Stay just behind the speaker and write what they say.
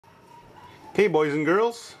Hey boys and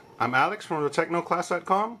girls, I'm Alex from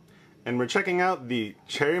thetechnoclass.com and we're checking out the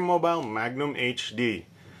Cherry Mobile Magnum HD.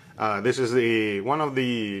 This is one of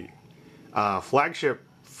the flagship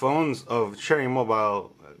phones of Cherry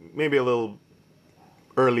Mobile, maybe a little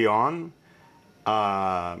early on,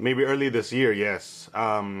 maybe early this year, yes,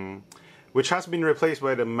 which has been replaced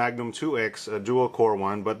by the Magnum 2X, a dual core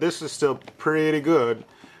one, but this is still pretty good.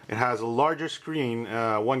 It has a larger screen, 1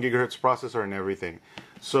 GHz processor and everything.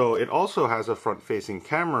 So it also has a front-facing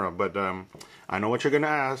camera, but I know what you're gonna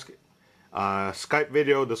ask. Skype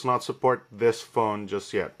video does not support this phone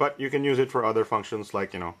just yet, but you can use it for other functions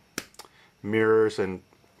like, you know, mirrors and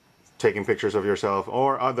taking pictures of yourself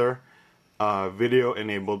or other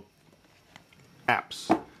video-enabled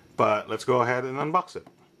apps. But let's go ahead and unbox it.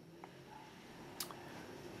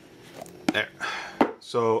 There.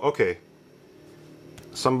 So, okay.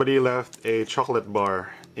 Somebody left a chocolate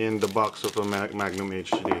bar in the box of a Magnum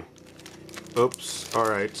HD. Oops,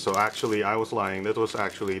 alright, so actually I was lying. That was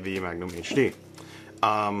actually the Magnum HD.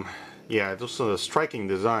 Yeah, it was a striking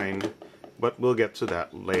design, but we'll get to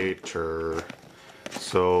that later.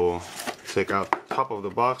 So, take out the top of the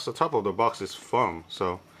box. The top of the box is foam,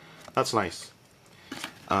 so that's nice.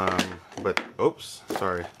 But, oops,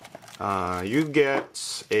 sorry. You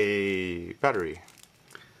get a battery.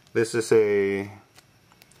 This is a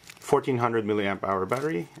 1400 milliamp hour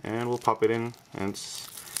battery, and we'll pop it in and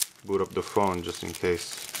boot up the phone just in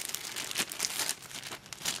case.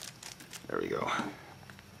 There we go.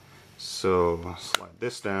 So slide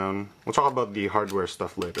this down. We'll talk about the hardware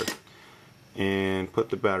stuff later. And put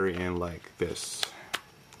the battery in like this.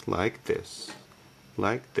 Like this.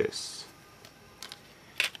 Like this.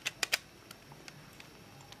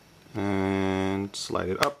 And slide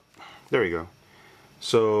it up. There we go.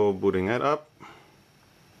 So booting that up.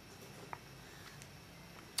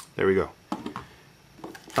 There we go.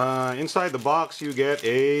 Inside the box you get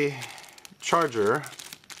a charger.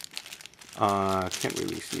 Can't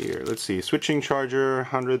really see here. Let's see. Switching charger,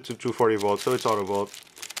 100 to 240 volts, so it's auto volt.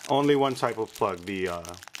 Only one type of plug, the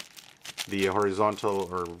horizontal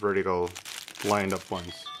or vertical lined up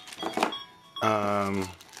ones.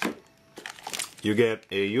 You get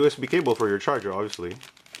a USB cable for your charger, obviously,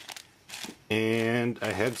 and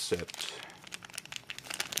a headset.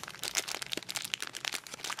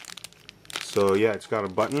 So yeah, it's got a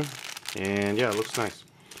button, and yeah, it looks nice.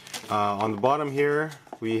 On the bottom here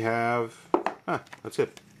we have, that's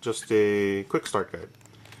it, just a quick start guide.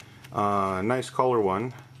 Nice color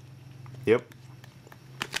one, yep,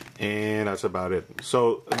 and that's about it.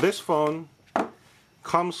 So this phone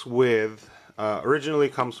comes with, originally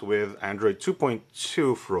comes with Android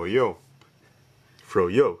 2.2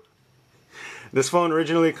 Froyo. This phone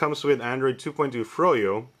originally comes with Android 2.2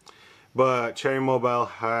 Froyo. But Cherry Mobile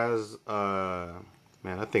has, man,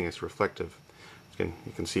 that thing is reflective. You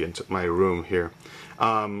can see into my room here.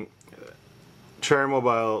 Cherry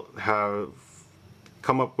Mobile have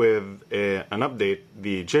come up with an update,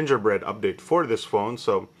 the gingerbread update for this phone.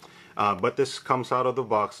 So, but this comes out of the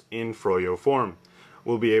box in Froyo form.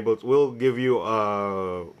 We'll give you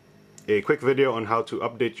a quick video on how to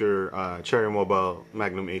update your Cherry Mobile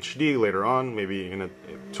Magnum HD later on, maybe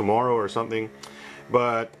tomorrow or something.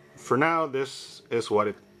 But for now, this is what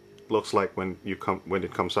it looks like when it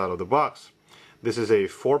comes out of the box. This is a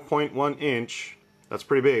 4.1 inch, that's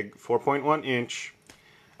pretty big, 4.1 inch,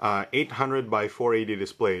 800 by 480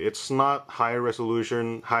 display. It's not higher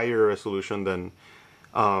resolution than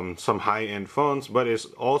some high-end phones, but it's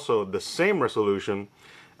also the same resolution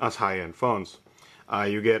as high-end phones.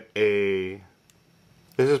 You get this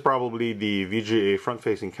is probably the VGA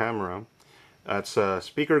front-facing camera. That's a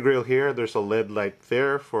speaker grill here. There's a LED light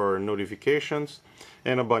there for notifications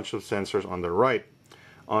and a bunch of sensors on the right.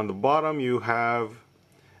 On the bottom you have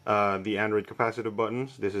the Android capacitive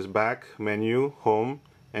buttons. This is back, menu, home,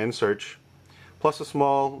 and search, plus a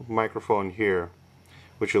small microphone here,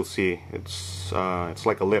 which you'll see. It's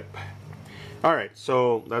like a lip. Alright,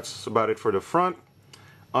 so that's about it for the front.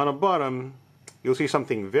 On the bottom you'll see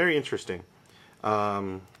something very interesting.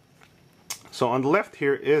 So on the left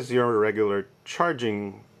here is your regular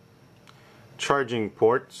charging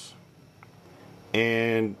ports,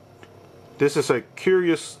 and this is a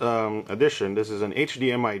curious addition. This is an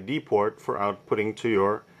HDMI D port for outputting to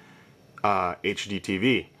your HD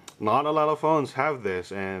TV. Not a lot of phones have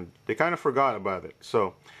this, and they kind of forgot about it.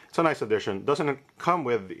 So it's a nice addition. Doesn't come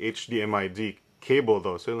with the HDMI D cable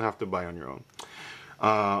though, so you'll have to buy on your own.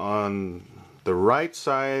 On the right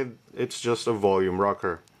side, it's just a volume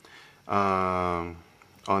rocker.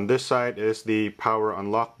 On this side is the power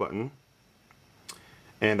unlock button,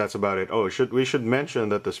 and that's about it. Oh, we should mention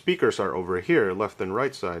that the speakers are over here, left and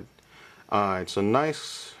right side. It's a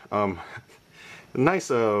nice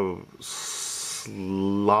nice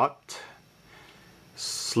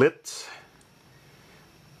slit.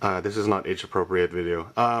 This is not age appropriate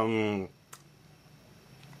video.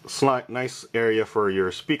 Nice area for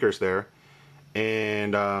your speakers there,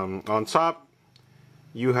 and on top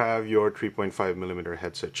you have your 3.5mm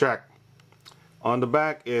headset jack. On the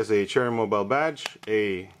back is a Cherry Mobile badge,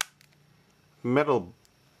 a metal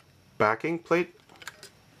backing plate.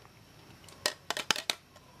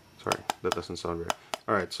 Sorry, that doesn't sound very.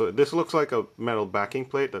 Alright, so this looks like a metal backing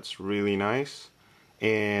plate. That's really nice.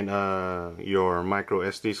 And your micro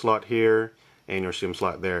SD slot here and your SIM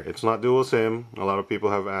slot there. It's not dual SIM. A lot of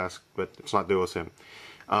people have asked, but it's not dual SIM.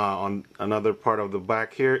 On another part of the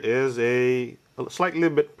back here is a slightly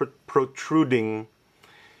bit protruding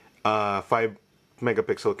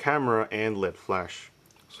 5-megapixel camera and LED flash.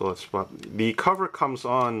 So let's spot. The cover comes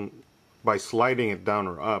on by sliding it down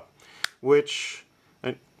or up, which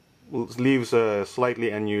leaves a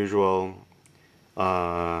slightly unusual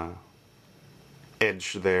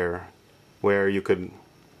edge there where you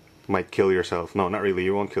might kill yourself. No, not really,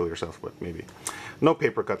 you won't kill yourself, but maybe. No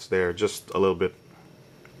paper cuts there, just a little bit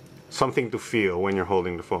something to feel when you're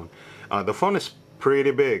holding the phone. The phone is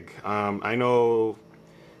pretty big. I know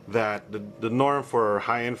that the norm for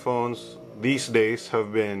high-end phones these days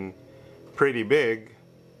have been pretty big,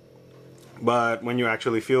 but when you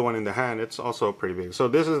actually feel one in the hand, it's also pretty big. So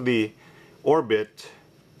this is the Orbit.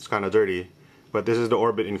 It's kind of dirty, but this is the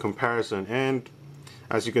Orbit in comparison, and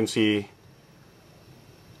as you can see,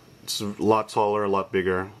 it's a lot taller, a lot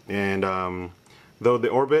bigger, and though the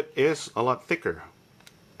Orbit is a lot thicker.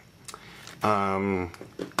 The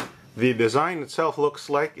design itself looks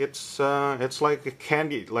like it's like a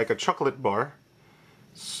candy, like a chocolate bar.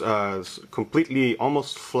 It's completely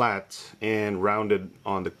almost flat and rounded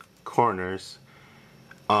on the corners.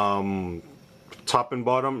 Top and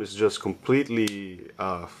bottom is just completely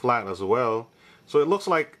flat as well. So it looks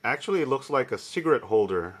like, actually it looks like a cigarette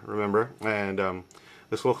holder, remember? And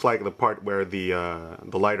this looks like the part where the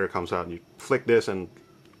lighter comes out. You flick this and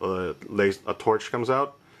a torch comes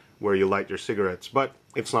out where you light your cigarettes, but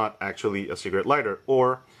it's not actually a cigarette lighter.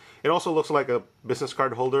 Or it also looks like a business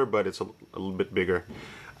card holder, but it's a little bit bigger.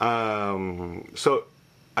 So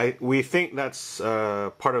we think that's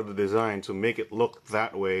part of the design to make it look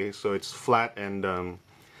that way, so it's flat and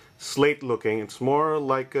slate looking. It's more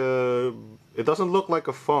like it doesn't look like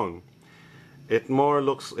a phone. It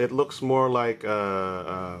looks more like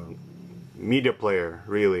a media player,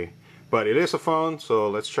 really. But it is a phone, so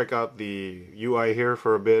let's check out the UI here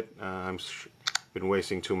for a bit. I've been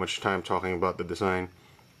wasting too much time talking about the design.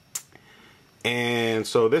 And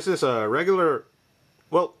so this is a regular,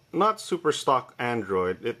 well, not super stock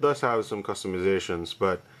Android. It does have some customizations,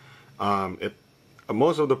 but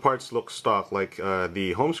most of the parts look stock, like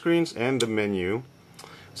the home screens and the menu.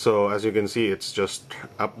 So as you can see, it's just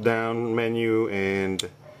up down menu and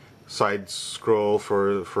side scroll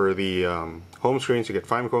for the home screens. You get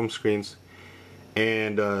 5 home screens,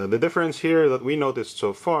 and the difference here that we noticed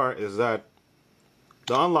so far is that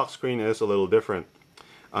the unlock screen is a little different.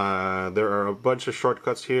 There are a bunch of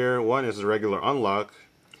shortcuts here. One is the regular unlock,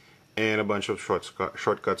 and a bunch of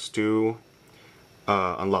shortcuts to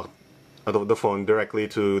unlock the phone directly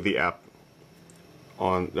to the app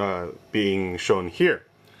on being shown here.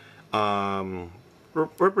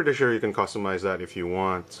 We're pretty sure you can customize that if you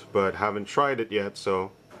want, but haven't tried it yet, so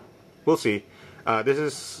we'll see. This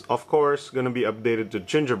is, of course, going to be updated to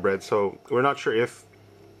Gingerbread, so we're not sure if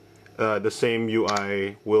the same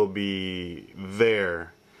UI will be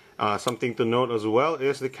there. Something to note as well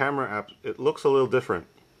is the camera app. It looks a little different.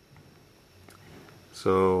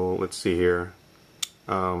 So let's see here.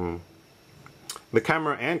 The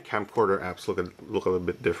camera and camcorder apps look a little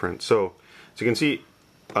bit different. So as you can see,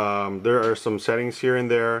 there are some settings here and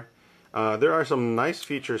there. There are some nice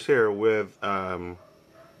features here with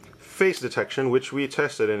face detection, which we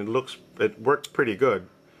tested, and it worked pretty good.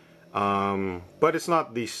 But it's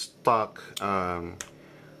not the stock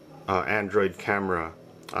Android camera,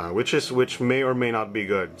 which may or may not be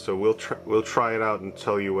good. So we'll try it out and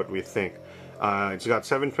tell you what we think. It's got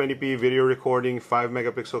 720p video recording,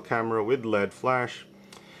 5-megapixel camera with LED flash.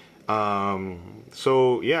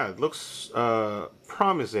 So yeah, it looks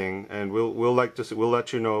promising, and we'll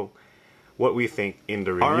let you know what we think in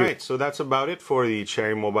the review. Alright, so that's about it for the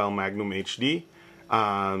Cherry Mobile Magnum HD.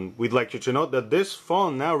 We'd like you to note that this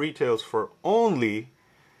phone now retails for only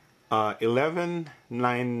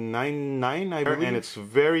 $11,999, I believe, and it's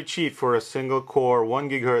very cheap for a single core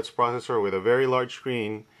 1 GHz processor with a very large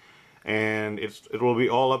screen, and it will be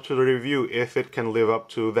all up to the review if it can live up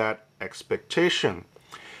to that expectation.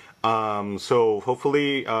 So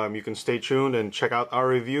hopefully you can stay tuned and check out our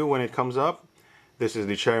review when it comes up. This is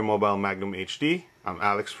the Cherry Mobile Magnum HD. I'm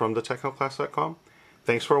Alex from thetechnoclass.com.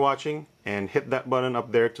 Thanks for watching, and hit that button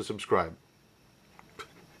up there to subscribe.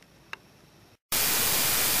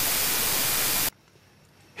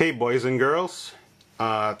 Hey boys and girls,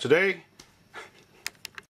 today...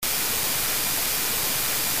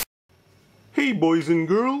 Hey boys and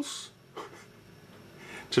girls!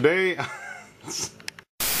 Today...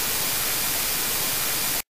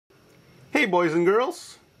 Hey boys and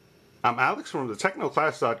girls! I'm Alex from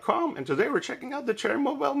thetechnoclass.com, and today we're checking out the Cherry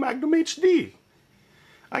Mobile Magnum HD.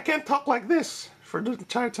 I can't talk like this for the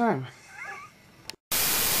entire time.